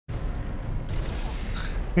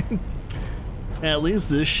Yeah, at least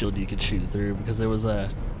this shield you could shoot through because it was a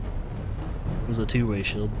two-way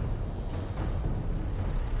shield.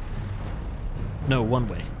 No,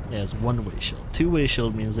 one-way. Yeah, it's one-way shield. Two-way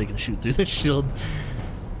shield means they can shoot through the shield.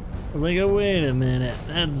 I was like, oh wait a minute,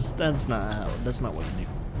 that's not what you do.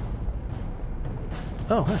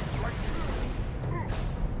 Oh, hi.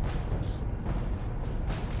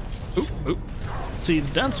 Oop, oop. See,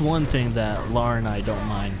 that's one thing that Lara and I don't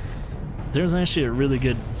mind. There's actually a really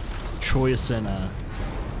good choice in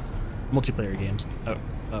multiplayer games.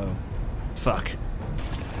 Oh, fuck.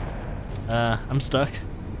 I'm stuck.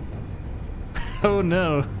 Oh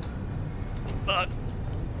no. Fuck.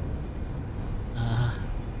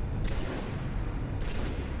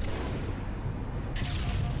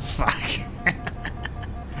 Fuck.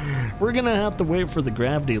 We're gonna have to wait for the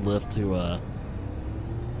gravity lift to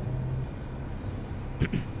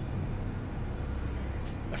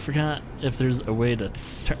I forgot if there's a way to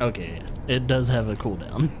turn. Okay, it does have a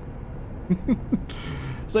cooldown.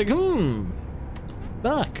 It's like,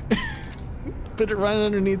 fuck. Put it right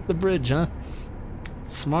underneath the bridge, huh?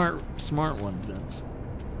 Smart one, Vince.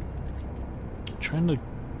 Trying to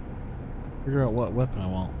figure out what weapon I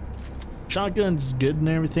want. Shotgun's good and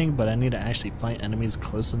everything, but I need to actually fight enemies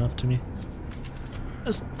close enough to me.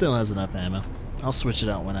 It still has enough ammo. I'll switch it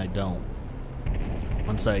out when I don't.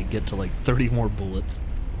 Once I get to like 30 more bullets.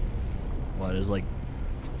 What is like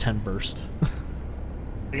 10 burst?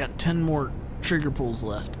 I got 10 more trigger pulls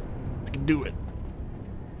left. I can do it.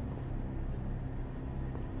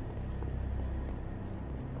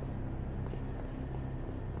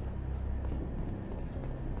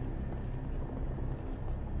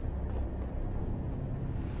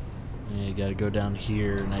 Yeah, you gotta go down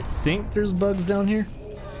here, and I think there's bugs down here.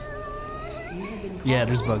 Yeah,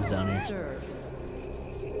 there's bugs down here.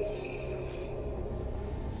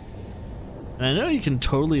 And I know you can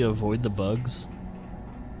totally avoid the bugs,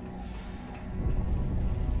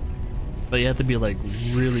 but you have to be like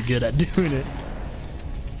really good at doing it.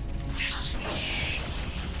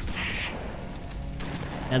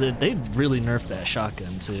 And they really nerfed that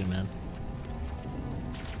shotgun too, man.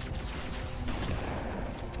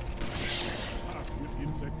 With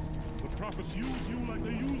insects, the prophets use you like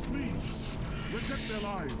they use me. Reject their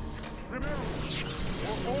lies. Rebel,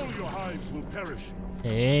 or all your hives will perish.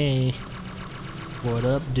 Hey. What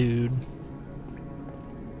up, dude?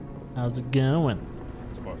 How's it going?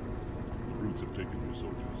 Spartan, the brutes have taken your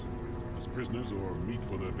soldiers. As prisoners or meat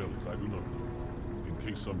for their bellies, I do not know. In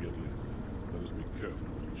case some yet live, let us be careful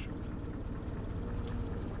when we shoot.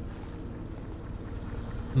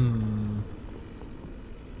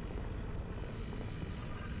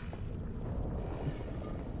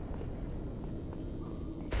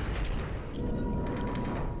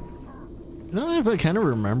 You know, if I kind of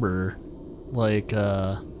remember, like,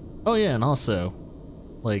 oh yeah, and also,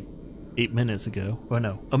 like, 8 minutes ago. Oh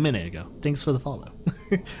no, a minute ago. Thanks for the follow.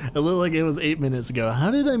 It looked like it was 8 minutes ago.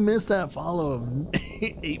 How did I miss that follow of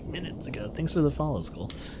 8 minutes ago? Thanks for the follow,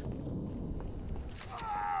 Skull.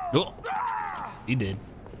 Oh, he did.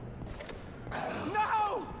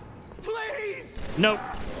 No! Please! Nope.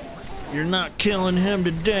 You're not killing him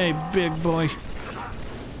today, big boy.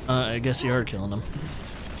 I guess you are killing him.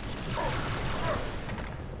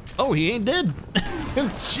 Oh, he ain't dead.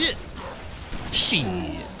 Shit. Shit.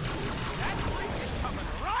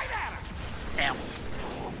 Right at us! Ow.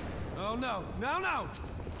 Oh no, no!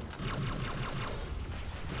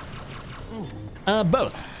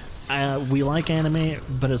 Both. We like anime,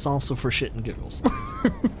 but it's also for shit and giggles.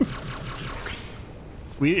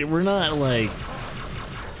 We're not like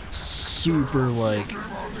super like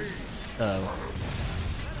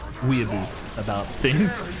weeaboo about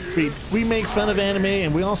things. We make fun of anime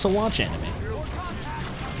and we also watch anime.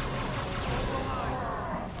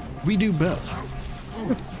 We do both.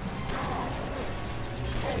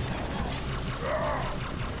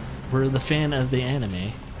 We're the fan of the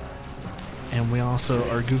anime, and we also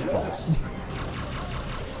are goofballs.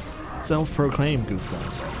 Self-proclaimed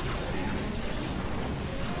goofballs.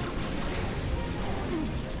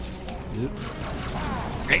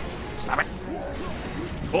 Hey, stop it.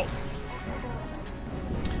 Oh.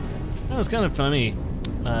 That was kind of funny.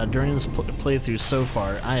 During this playthrough so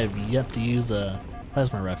far, I have yet to use a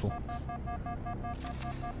plasma rifle.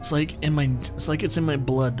 It's like it's in my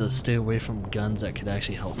blood to stay away from guns that could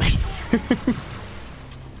actually help me.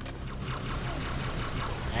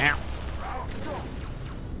 Ow.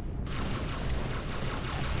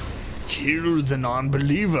 Kill the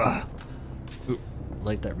non-believer. Ooh, I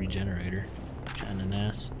like that regenerator. Kinda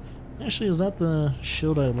nice. Actually, is that the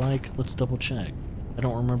shield I like? Let's double check. I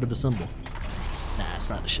don't remember the symbol. Nah, it's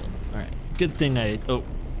not a shield. Alright. Good thing I... Oh.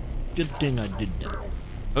 Good thing I did that.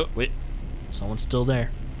 Oh, wait. Someone's still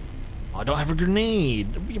there. Oh, I don't have a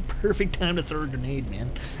grenade. It'd be a perfect time to throw a grenade,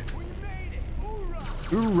 man.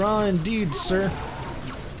 Hoorah indeed, sir.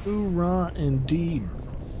 Hoorah indeed.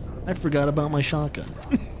 I forgot about my shotgun.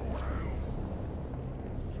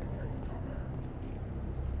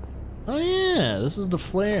 Oh yeah, this is the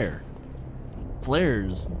flare.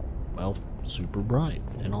 Flare's, well, super bright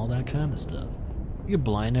and all that kind of stuff. You can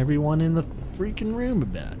blind everyone in the freaking room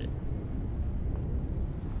about it.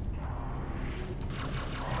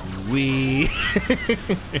 We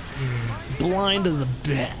blind as a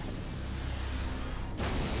bat.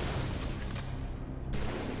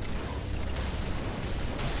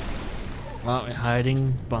 Well,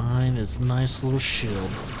 hiding behind his nice little shield.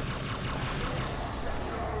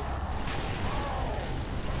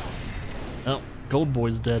 Oh, Gold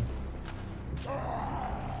Boy's dead.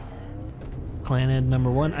 Clanhead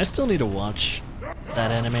 #1. I still need to watch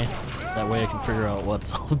that anime. That way I can figure out what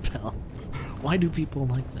it's all about. Why do people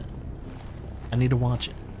like that? I need to watch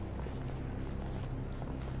it.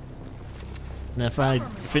 And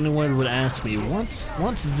if anyone would ask me,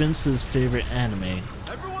 what's Vince's favorite anime?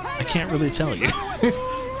 I can't really tell you.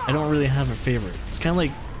 I don't really have a favorite. It's kind of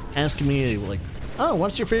like asking me, like, oh,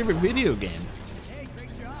 what's your favorite video game?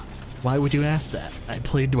 Why would you ask that? I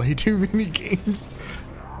played way too many games.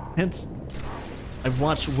 Hence, I've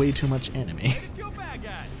watched way too much anime.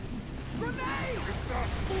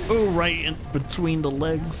 Oh, right in between the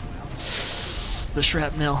legs. The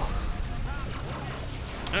shrapnel.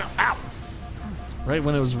 Ow! Right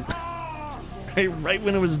when it was... right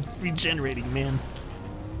when it was regenerating, man.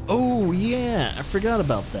 Oh, yeah, I forgot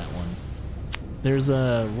about that one. There's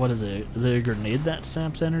a... what is it? Is it a grenade that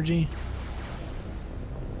saps energy?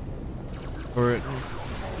 Or... I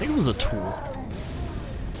think it was a tool.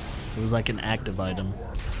 It was like an active item.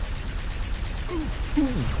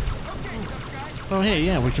 Oh, hey,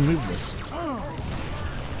 yeah, we can move this.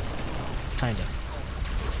 Kinda.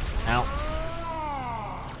 Ow.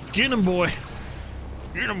 Get him, boy!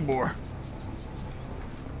 Get him, boy!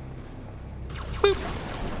 Boop!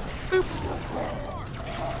 Boop!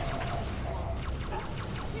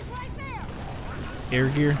 Air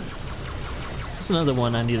gear. That's another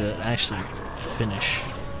one I need to actually finish.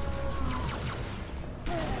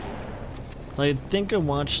 So I think I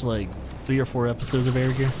watched like 3 or 4 episodes of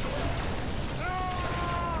Air Gear.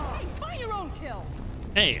 Find your own kill.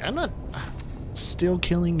 Hey, I'm not still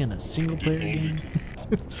killing in a single player game.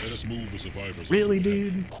 Let us move the survivors. Really,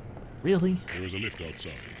 dude? Really? There is a lift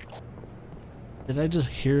outside. Did I just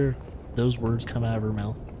hear those words come out of her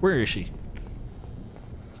mouth? Where is she?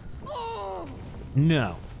 Oh,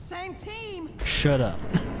 No. same team. Shut up.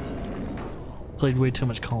 Played way too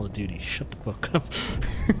much Call of Duty. Shut the fuck up.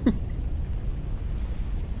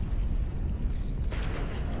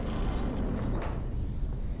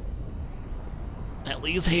 At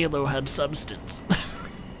least Halo had substance.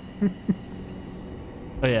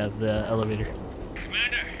 Oh yeah, the elevator.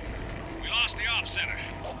 Commander, we lost the ops center.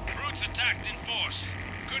 Brutes attacked in force.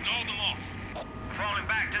 Couldn't hold them off. Falling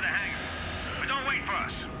back to the hangar. But don't wait for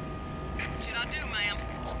us. Should I do, ma'am?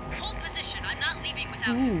 Hold position. I'm not leaving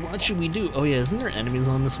without. Ooh, what should we do? Oh yeah, isn't there enemies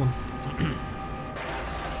on this one?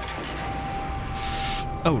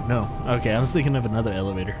 Oh no. Okay, I was thinking of another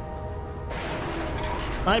elevator.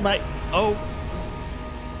 Bye bye. Oh.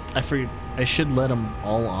 I figured I should let them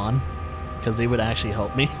all on, because they would actually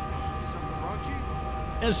help me. Something wrong,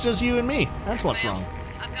 Chief? It's just you and me. That's what's wrong.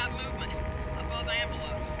 I've got movement above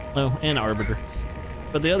envelope. Oh, and Arbiter.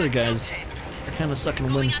 But the other guys are kind of sucking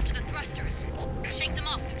Going wind. after the thrusters. Shake them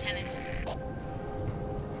off, Lieutenant.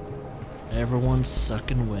 Everyone's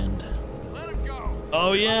sucking wind. Let him go.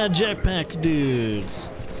 Oh yeah, jetpack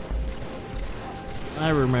dudes. I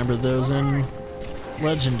remember those in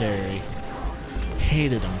Legendary.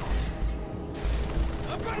 Hated them.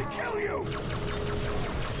 I'm gonna kill you.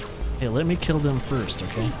 Hey, let me kill them first,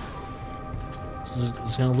 okay? This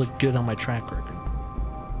is gonna look good on my track record.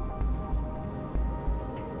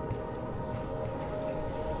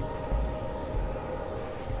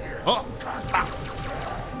 Oh!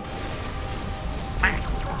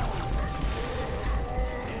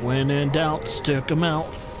 When in doubt, stick 'em out.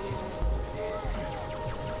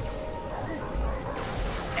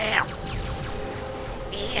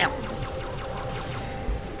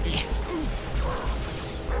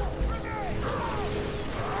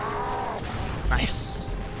 Nice.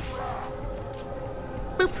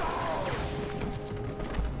 Boop.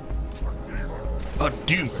 A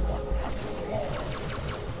dude.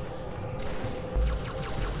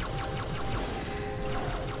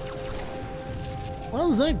 What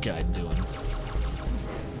was that guy doing?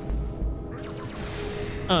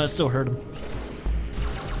 Oh, I still heard him.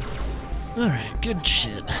 Alright, good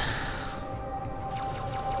shit.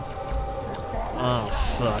 Oh,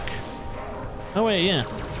 fuck. Oh, wait, yeah.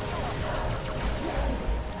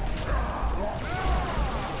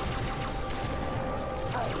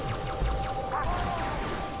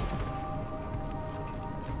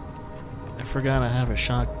 I forgot I have a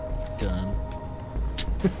shotgun.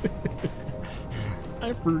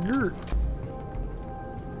 I forgot.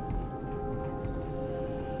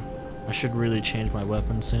 I should really change my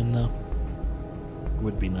weapon soon, though.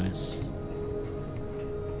 Would be nice.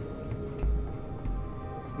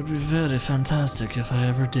 Would be very fantastic if I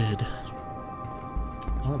ever did.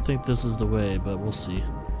 I don't think this is the way, but we'll see.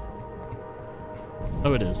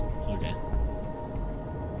 Oh, it is. Okay.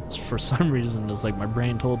 For some reason, it's like my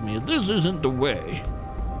brain told me, this isn't the way.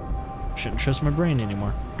 Shouldn't trust my brain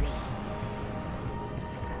anymore.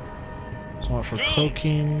 So for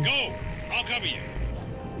cloaking. Go! I'll cover you.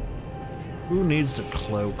 Who needs a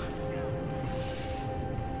cloak?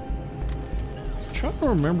 I'm trying to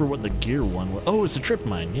remember what the gear one was. Oh, it's a trip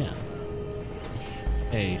mine, yeah.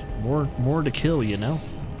 Hey, more to kill, you know?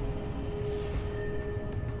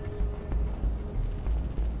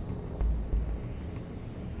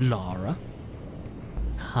 Lara.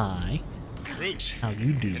 Hi. Brutes. How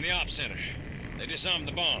you do? In the op center. They disarmed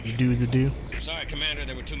the bomb. You do the do? Sorry, Commander,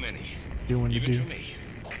 there were too many. Doing the Even do? for me.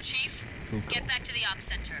 Chief, Cool. get back to the op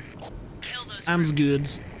center. Kill those I'm brutes.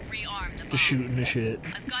 goods. Rearm the bomb. Just shooting the shit.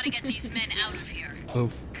 I've got to get these men out of here.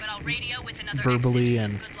 Both But I'll radio with another verbally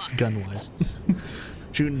exit. and Good luck. gun-wise.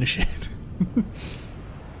 Shooting the shit.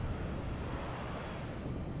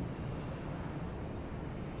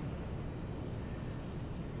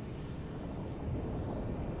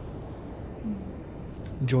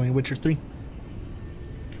 Enjoying Witcher 3?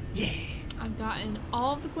 Yeah. I've gotten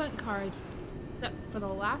all of the Gwent cards except for the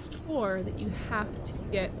last 4 that you have to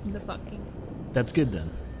get in the fucking. That's good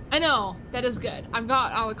then. I know, that is good. I've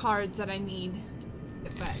got all the cards that I need,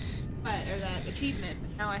 but or that achievement.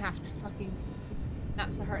 But now I have to fucking.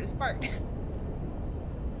 That's the hardest part.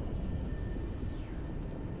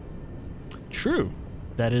 True.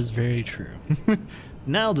 That is very true.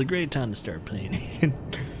 Now's a great time to start playing.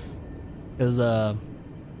 Because,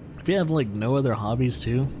 if you have, like, no other hobbies,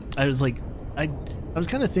 too, I was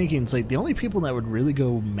kind of thinking, it's like, the only people that would really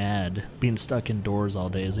go mad being stuck indoors all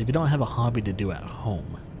day is if you don't have a hobby to do at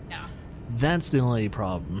home. Yeah. That's the only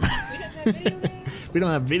problem. We don't have video games. We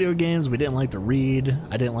don't have video games, we didn't like to read,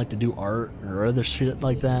 I didn't like to do art or other shit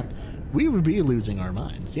like that. We would be losing our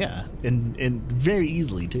minds, yeah. And very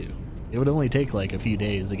easily, too. It would only take, like, a few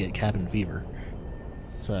days to get cabin fever.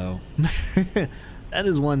 So, that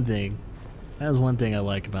is one thing. That is one thing I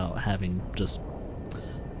like about having just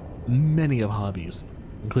many of hobbies,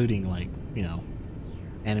 including, like, you know,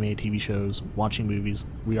 anime, TV shows, watching movies.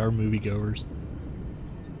 We are moviegoers.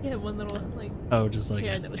 Yeah, one little like Oh, just like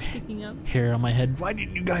hair that was sticking up. hair on my head. Why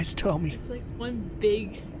didn't you guys tell me? It's like one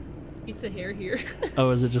big piece of hair here.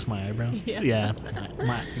 Oh, is it just my eyebrows? Yeah. Yeah.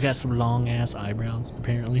 I got some long ass eyebrows,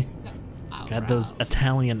 apparently. Got those Eyebrows.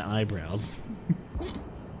 Italian eyebrows.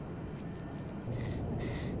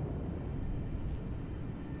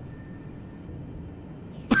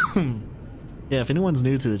 Yeah, if anyone's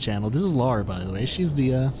new to the channel, this is Laura, by the way. She's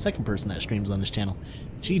the second person that streams on this channel.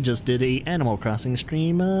 She just did a Animal Crossing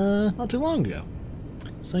stream not too long ago.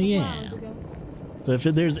 So yeah. Miles ago. So if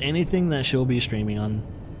there's anything that she'll be streaming on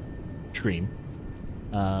stream,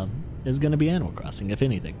 is going to be Animal Crossing, if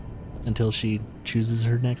anything. Until she chooses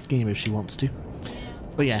her next game if she wants to.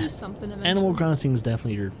 But yeah, Do something eventually. Animal Crossing is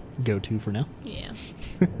definitely your go-to for now. Yeah.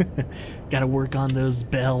 Gotta work on those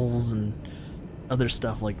bells and other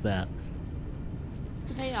stuff like that.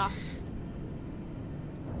 To pay off.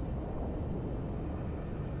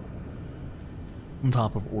 On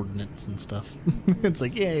top of ordnance and stuff. It's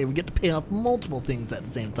like, yay, we get to pay off multiple things at the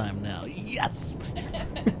same time now. Yes!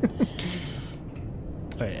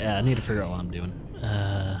 Alright, yeah, I need to figure out what I'm doing.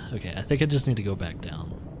 Okay, I think I just need to go back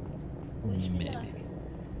down. Maybe.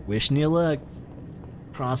 Wishing you luck.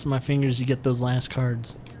 Cross my fingers you get those last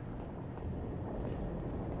cards.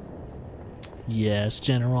 Yes,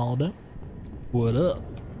 Generaldo. What up?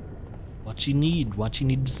 What you need? What you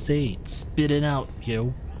need to say? Spit it out,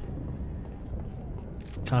 yo.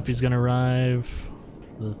 Copy's gonna arrive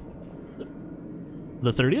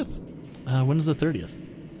the 30th? When's the 30th?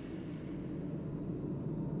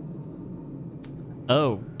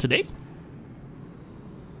 Oh, today?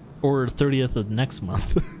 Or 30th of next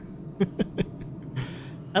month?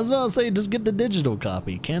 I was about to say, just get the digital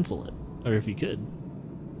copy, cancel it. Or if you could.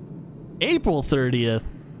 April 30th?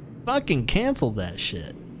 Fucking cancel that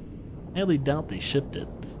shit. I highly doubt they shipped it.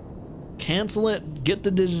 Cancel it. Get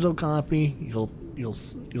the digital copy. You'll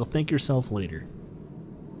thank yourself later.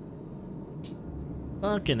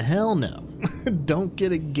 Fucking hell no. Don't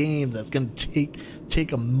get a game that's gonna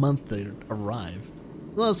take a month to arrive.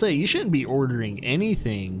 Well, I'll say you shouldn't be ordering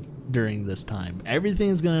anything during this time.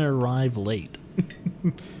 Everything's gonna arrive late.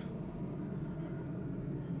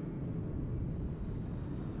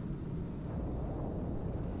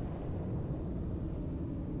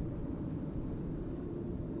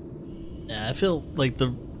 Yeah, I feel like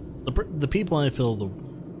the people I feel the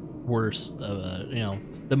worst, you know,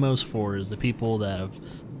 the most for is the people that have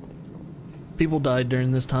died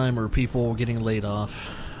during this time, or people getting laid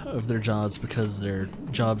off of their jobs because their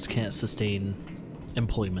jobs can't sustain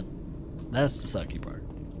employment. That's the sucky part.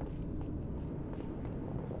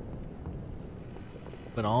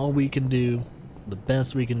 But all we can do, the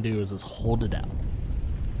best we can do, is just hold it out.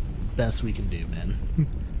 Best we can do, man.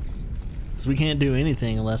 Because we can't do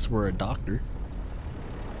anything unless we're a doctor.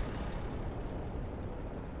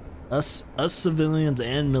 Us civilians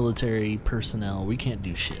and military personnel, we can't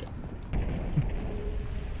do shit.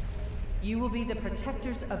 You will be the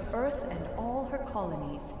protectors of Earth and all her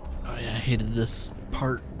colonies. Oh yeah, I hated this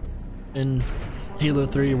part in Halo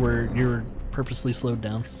 3 where you're purposely slowed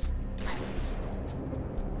down.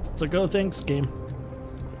 So go, thanks, game.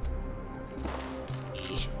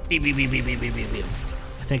 Beep, beep, beep, beep, beep, beep, beep, beep.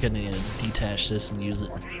 I think I need to detach this and use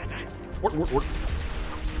it. Wart, wart, wart.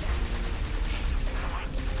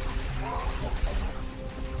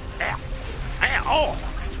 Ow! Ow! Oh!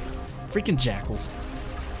 Freaking jackals.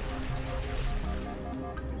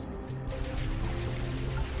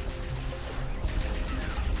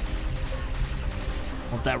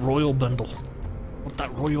 Want that royal bundle. Want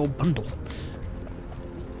that royal bundle.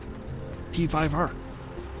 P5R.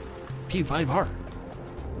 P5R.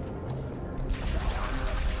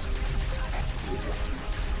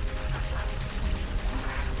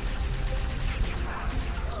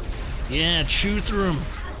 Yeah, chew through him.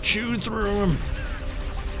 Chew through him.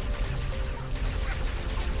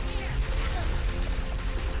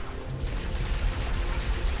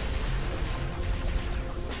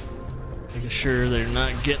 Making sure they're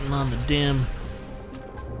not getting on the damn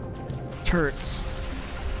turrets.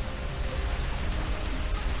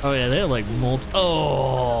 Oh yeah, they have like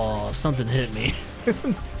oh, something hit me.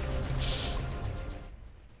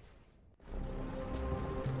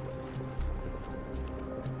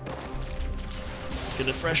 Let's get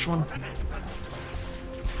a fresh one.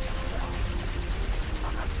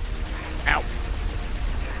 Ow.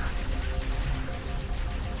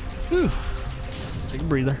 Whew. Take a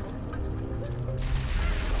breather.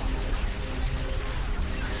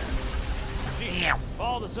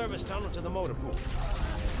 Follow the service tunnel to the motor pool.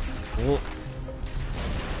 Well,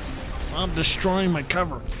 stop destroying my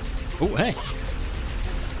cover. Oh, hey.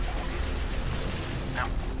 Ow.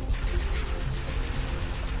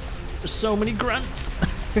 There's so many grunts.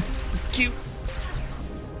 Cute.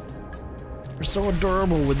 They're so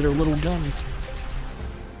adorable with their little guns.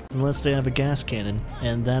 Unless they have a gas cannon,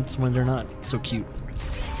 and that's when they're not so cute.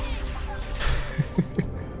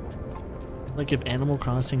 Like if Animal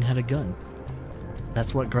Crossing had a gun.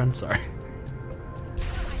 That's what grunts are.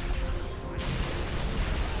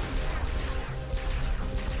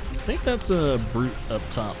 I think that's a brute up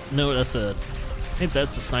top. No, I think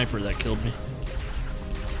that's the sniper that killed me.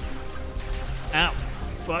 Ow.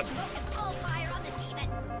 Fuck.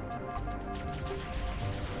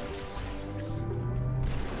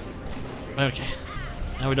 Okay.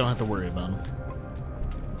 Now we don't have to worry about him.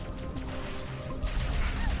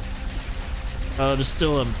 Oh, there's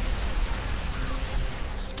still a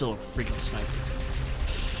freaking sniper.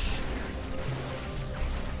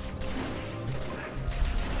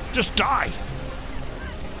 Just die!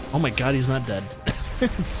 Oh my god, he's not dead.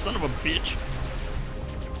 Son of a bitch.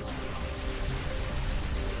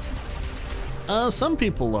 Some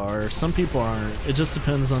people are, some people aren't. It just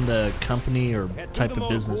depends on the company or type of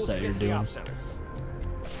business that you're doing.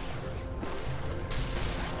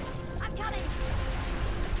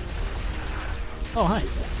 Oh, hi.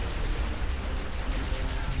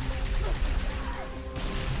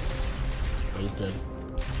 Oh, he's dead.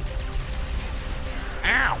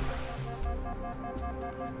 Ow!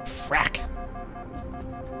 Frack!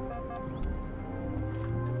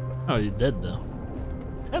 Oh, he's dead though.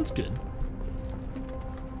 That's good.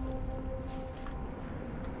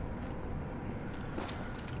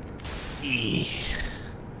 Eee.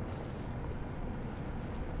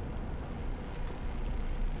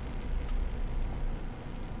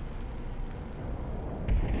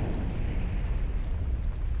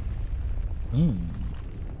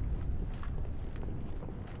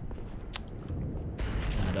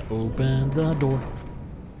 Gotta open the door.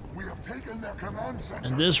 We have taken their command center.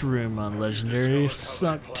 And this room on Legendary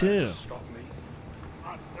sucked too.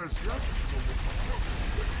 As yet,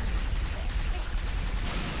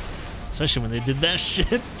 Especially when they did that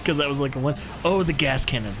shit, because that was like a one. Oh, the gas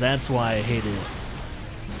cannons. That's why I hated it.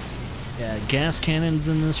 Yeah, gas cannons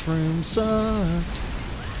in this room sucked.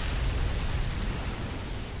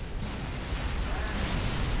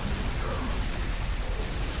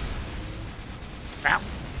 Ow.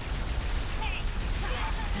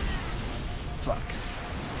 Fuck.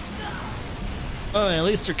 Oh, at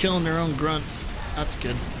least they're killing their own grunts. That's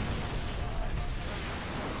good.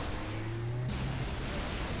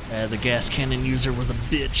 The gas cannon user was a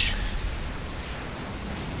bitch.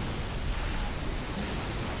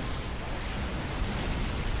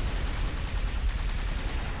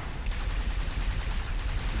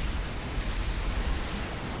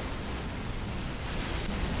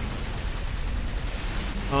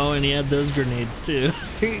 Oh, and he had those grenades too.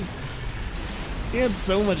 He had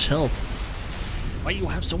so much health. Why you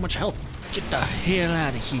have so much health? Get the hell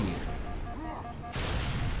out of here.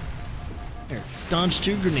 Here, dodge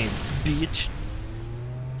 2 grenades, bitch.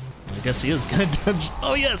 I guess he is gonna dodge.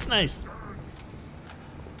 Oh yes, nice.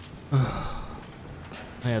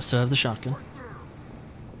 I still have the shotgun.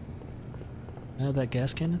 I have that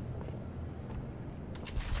gas cannon.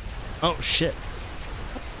 Oh shit.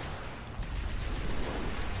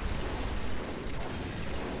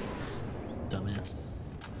 Dumbass.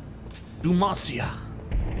 Dumacia.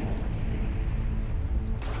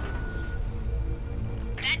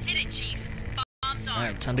 That did it, Chief. Bombs on.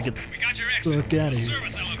 Alright, time to get the We got your exit. fuck out of here.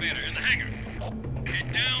 Service elevator in the hangar.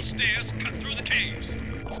 Head downstairs, cut through the caves.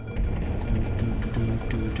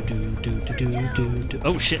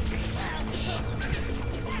 Oh shit.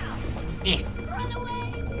 Eh.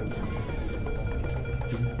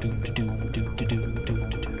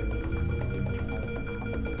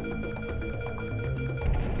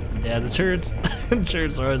 Yeah, the turrets,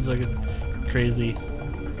 turrets are always looking crazy.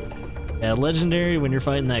 Yeah, Legendary, when you're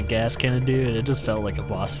fighting that gas cannon dude, it just felt like a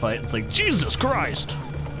boss fight. It's like, Jesus Christ!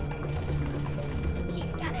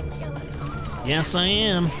 Yes, I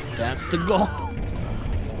am. That's the goal.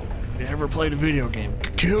 If you ever played a video game,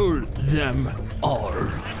 kill them all.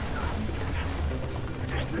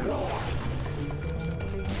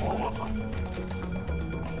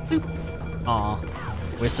 Aw,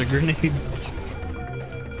 waste a grenade.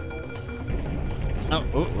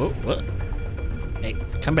 Oh, what? Hey,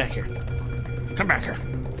 come back here. Come back here.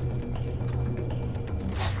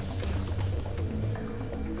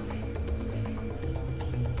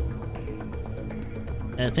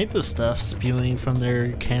 And I think the stuff spewing from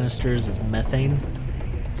their canisters is methane,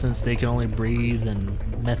 since they can only breathe in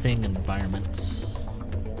methane environments.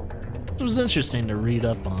 It was interesting to read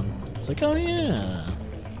up on. It's like, oh yeah,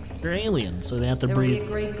 they're aliens, so they have to There will be breathe. a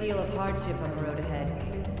great deal of hardship on the road ahead.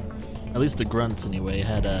 At least the grunts, anyway,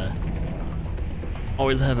 had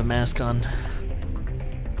always have a mask on.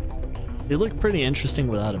 They look pretty interesting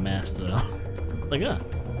without a mask, though. Like,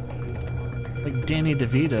 like Danny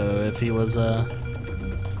DeVito if he was I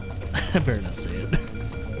better not say it.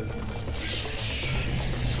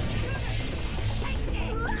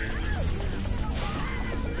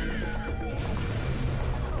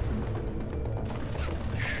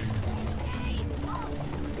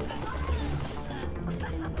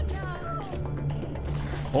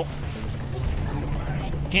 Oh.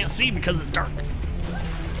 Can't see because it's dark.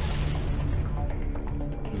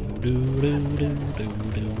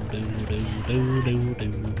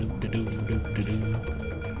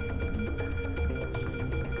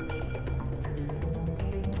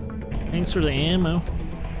 Thanks for the ammo,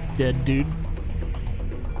 dead dude.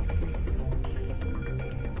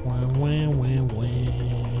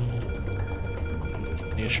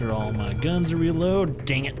 Make sure all my guns are reloaded.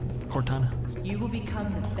 Dang it, Cortana. You will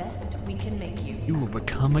become the best we can make you. You will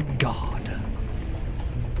become a god.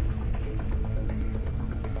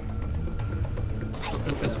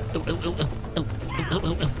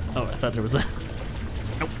 Oh, I thought there was a...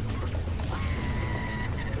 Nope.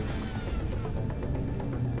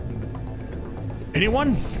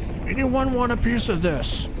 Anyone? Anyone want a piece of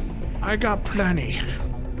this? I got plenty.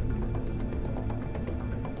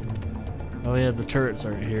 Oh yeah, the turrets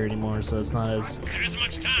aren't here anymore, so it's not as There isn't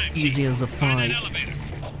much time. easy as a Find fight. that elevator.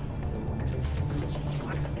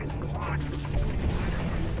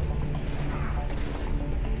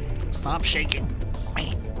 Stop shaking.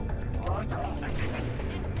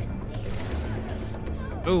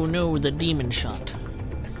 Oh no, the demon shot.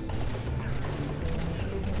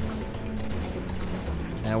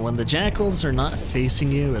 Now when the jackals are not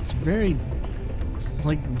facing you, it's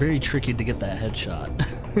like very tricky to get that headshot.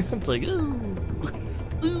 It's like, ooh.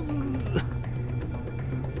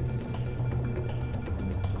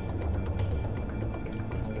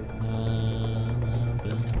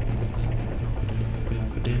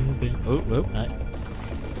 Oh, I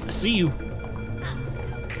see you.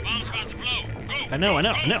 Bomb's about to blow. Go. I know.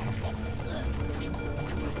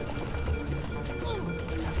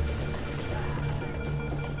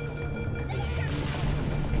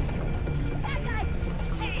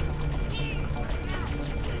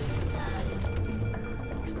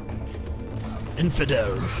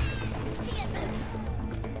 Infidel.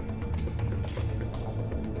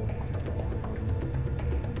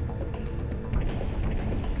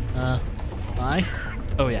 I?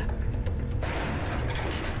 Oh yeah.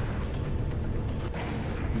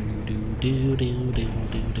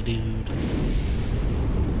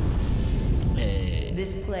 Hey.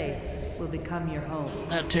 This place will become your home.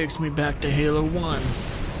 That takes me back to Halo 1.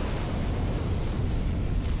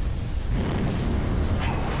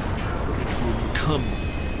 Which will become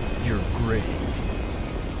your grave.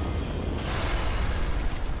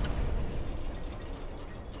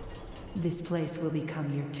 This place will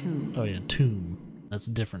become your tomb. Oh yeah, tomb. That's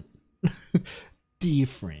different.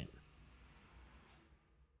 Different.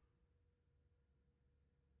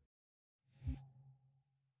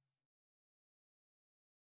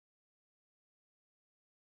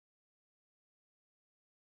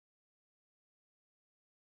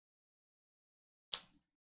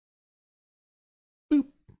 Boop.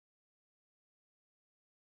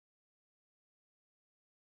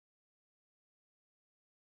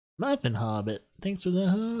 Muffin Hobbit, thanks for the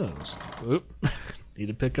host. Oop. Need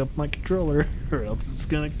to pick up my controller, or else it's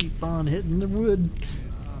gonna keep on hitting the wood.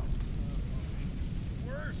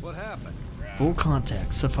 What happened? Full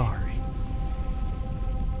contact, Safari.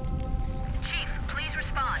 Chief, please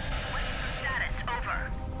respond. What is the status? Over.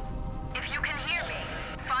 If you can hear me,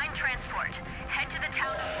 find transport. Head to the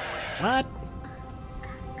town of Ford. What?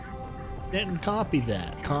 Didn't copy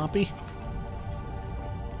that. Copy?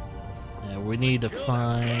 Yeah, we need to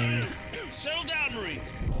find... Settle down,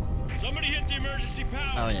 Marines. Somebody hit the emergency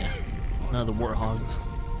power. Oh yeah, another Warthogs.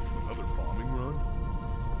 Another bombing run?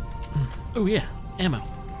 Oh yeah, ammo.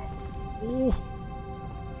 Oh,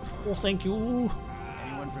 thank you.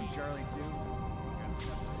 Anyone from Charlie 2?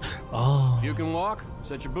 Oh, You can walk?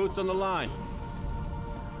 Set your boots on the line.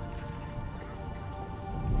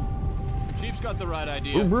 Chief's got the right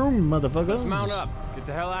idea. boom, boom, motherfuckers. Let's mount up. Get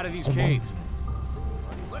the hell out of these caves.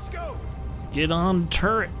 Let's go. Get on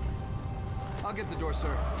turret. I'll get the door,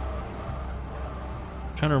 sir.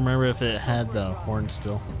 Trying to remember if it had the horn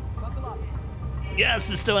still. Yes,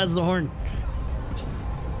 it still has the horn.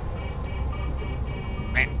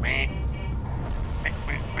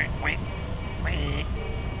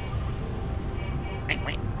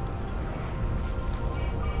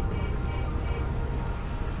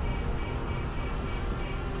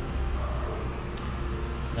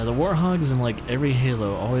 Now the Warthogs in like every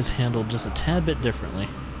Halo always handled just a tad bit differently.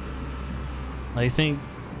 I think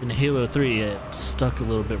in Halo 3 it stuck a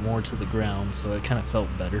little bit more to the ground, so it kind of felt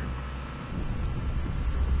better.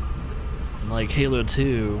 And like Halo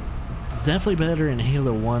 2, it's definitely better in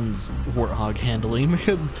Halo 1's Warthog handling,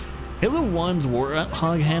 because Halo 1's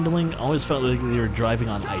Warthog handling always felt like you were driving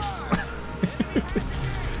on ice.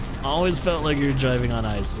 Always felt like you were driving on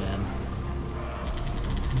ice, man.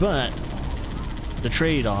 But the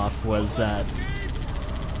trade-off was that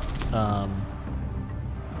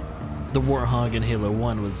the Warthog in Halo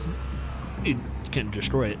 1 was, you couldn't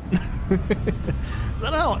destroy it.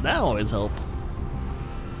 So that always helped.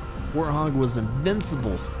 Warthog was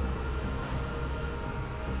invincible.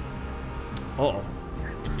 Uh-oh.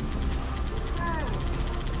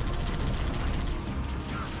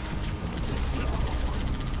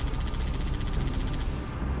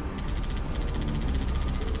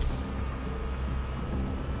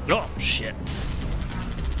 Oh, shit.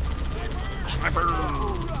 Sniper!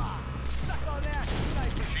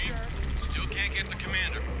 Chief, still can't get the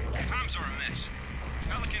commander. Comms are a mess.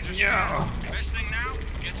 Pelicans are Yeah. scared. Best thing now,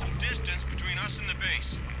 get some distance between us and the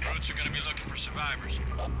base. Brutes are gonna be looking for survivors.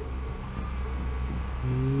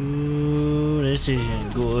 Ooh, this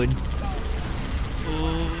isn't good.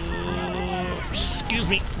 Ooh, excuse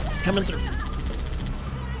me. Coming through.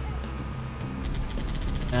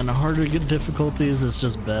 And the harder you get difficulties, it's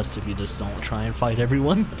just best if you just don't try and fight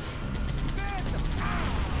everyone.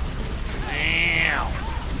 Ow.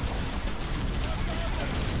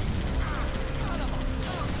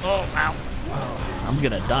 Oh, ow. Oh, I'm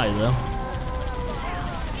gonna die though.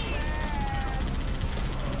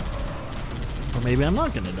 Or maybe I'm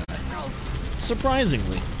not gonna die.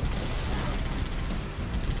 Surprisingly.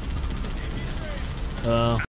 Oh.